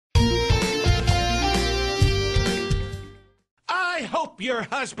hope your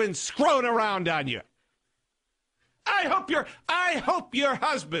husband's screwing around on you. I hope your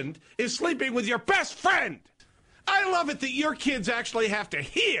husband is sleeping with your best friend. I love it that your kids actually have to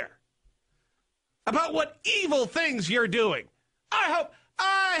hear about what evil things you're doing. I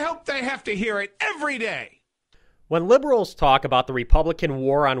hope they have to hear it every day. When liberals talk about the Republican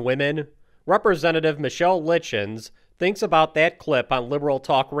war on women, Representative Michelle Litjens thinks about that clip on Liberal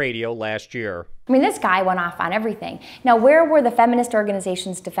Talk Radio last year. I mean, this guy went off on everything. Now, where were the feminist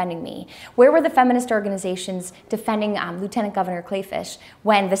organizations defending me? Where were the feminist organizations defending Lieutenant Governor Clayfish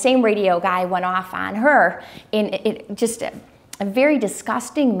when the same radio guy went off on her in just a very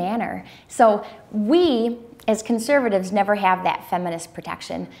disgusting manner? So we, as conservatives, never have that feminist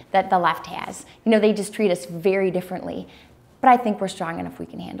protection that the left has. You know, they just treat us very differently. But I think we're strong enough we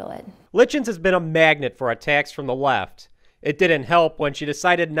can handle it. Litjens has been a magnet for attacks from the left. It didn't help when she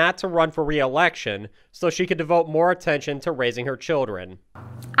decided not to run for re-election so she could devote more attention to raising her children.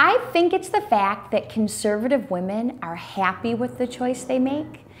 I think it's the fact that conservative women are happy with the choice they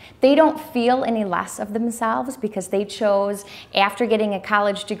make. They don't feel any less of themselves because they chose, after getting a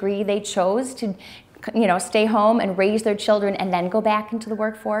college degree, they chose to, stay home and raise their children and then go back into the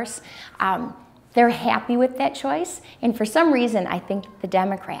workforce. They're happy with that choice, and for some reason, I think the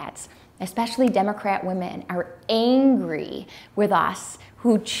Democrats, especially Democrat women, are angry with us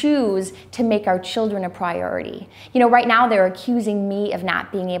who choose to make our children a priority. You know, right now they're accusing me of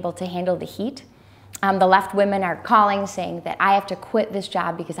not being able to handle the heat. The left women are calling, saying that I have to quit this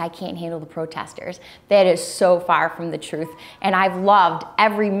job because I can't handle the protesters. That is so far from the truth, and I've loved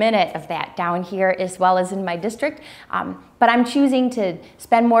every minute of that down here as well as in my district. But I'm choosing to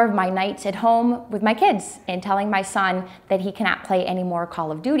spend more of my nights at home with my kids and telling my son that he cannot play any more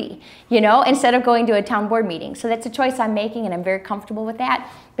Call of Duty, instead of going to a town board meeting. So that's a choice I'm making, and I'm very comfortable with that,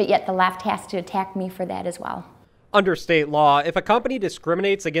 but yet the left has to attack me for that as well. Under state law, if a company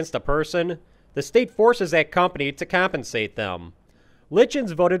discriminates against a person, the state forces that company to compensate them.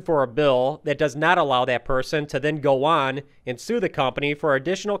 Litjens voted for a bill that does not allow that person to then go on and sue the company for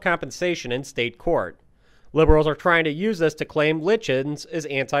additional compensation in state court. Liberals are trying to use this to claim Litjens is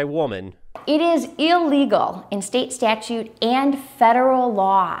anti-woman. It is illegal in state statute and federal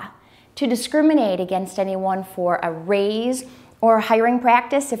law to discriminate against anyone for a raise or a hiring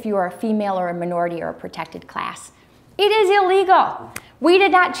practice if you are a female or a minority or a protected class. It is illegal. We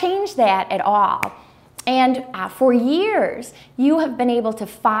did not change that at all. And for years, you have been able to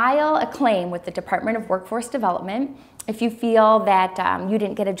file a claim with the Department of Workforce Development if you feel that you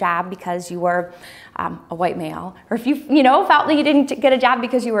didn't get a job because you were a white male, or if you felt that you didn't get a job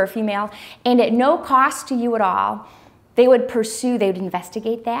because you were a female, and at no cost to you at all, they would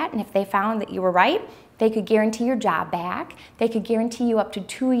investigate that, and if they found that you were right, they could guarantee your job back. They could guarantee you up to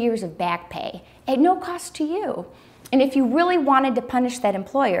 2 years of back pay at no cost to you. And if you really wanted to punish that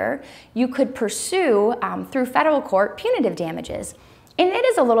employer, you could pursue, through federal court, punitive damages. And it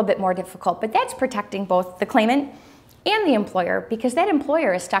is a little bit more difficult, but that's protecting both the claimant and the employer, because that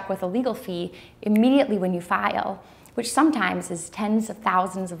employer is stuck with a legal fee immediately when you file, which sometimes is tens of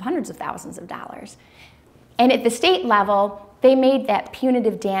thousands of hundreds of thousands of dollars. And at the state level, they made that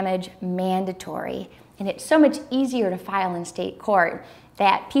punitive damage mandatory. And it's so much easier to file in state court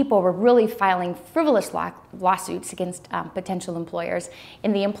that people were really filing frivolous lawsuits against potential employers.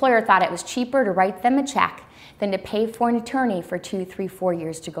 And the employer thought it was cheaper to write them a check than to pay for an attorney for 2, 3, 4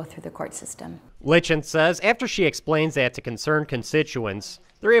 years to go through the court system. Litjens says after she explains that to concerned constituents,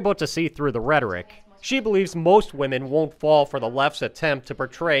 they're able to see through the rhetoric. She believes most women won't fall for the left's attempt to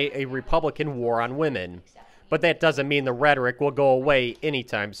portray a Republican war on women. But that doesn't mean the rhetoric will go away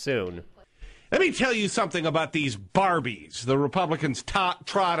anytime soon. Let me tell you something about these Barbies the Republicans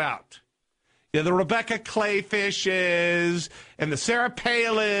trot out. The Rebecca Clayfishes and the Sarah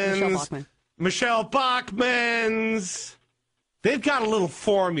Palins, Michelle Bachmans. They've got a little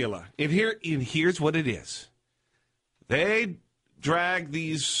formula. And here's what it is. They drag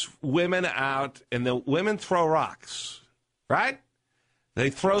these women out, and the women throw rocks, right? They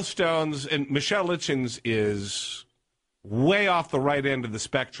throw stones, and Michelle Litjens is way off the right end of the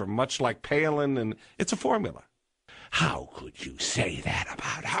spectrum, much like Palin, and it's a formula. How could you say that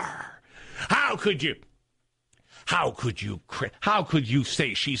about her? How could you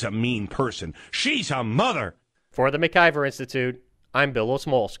say she's a mean person? She's a mother. For the MacIver Institute, I'm Bill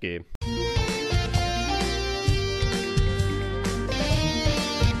Osmulski.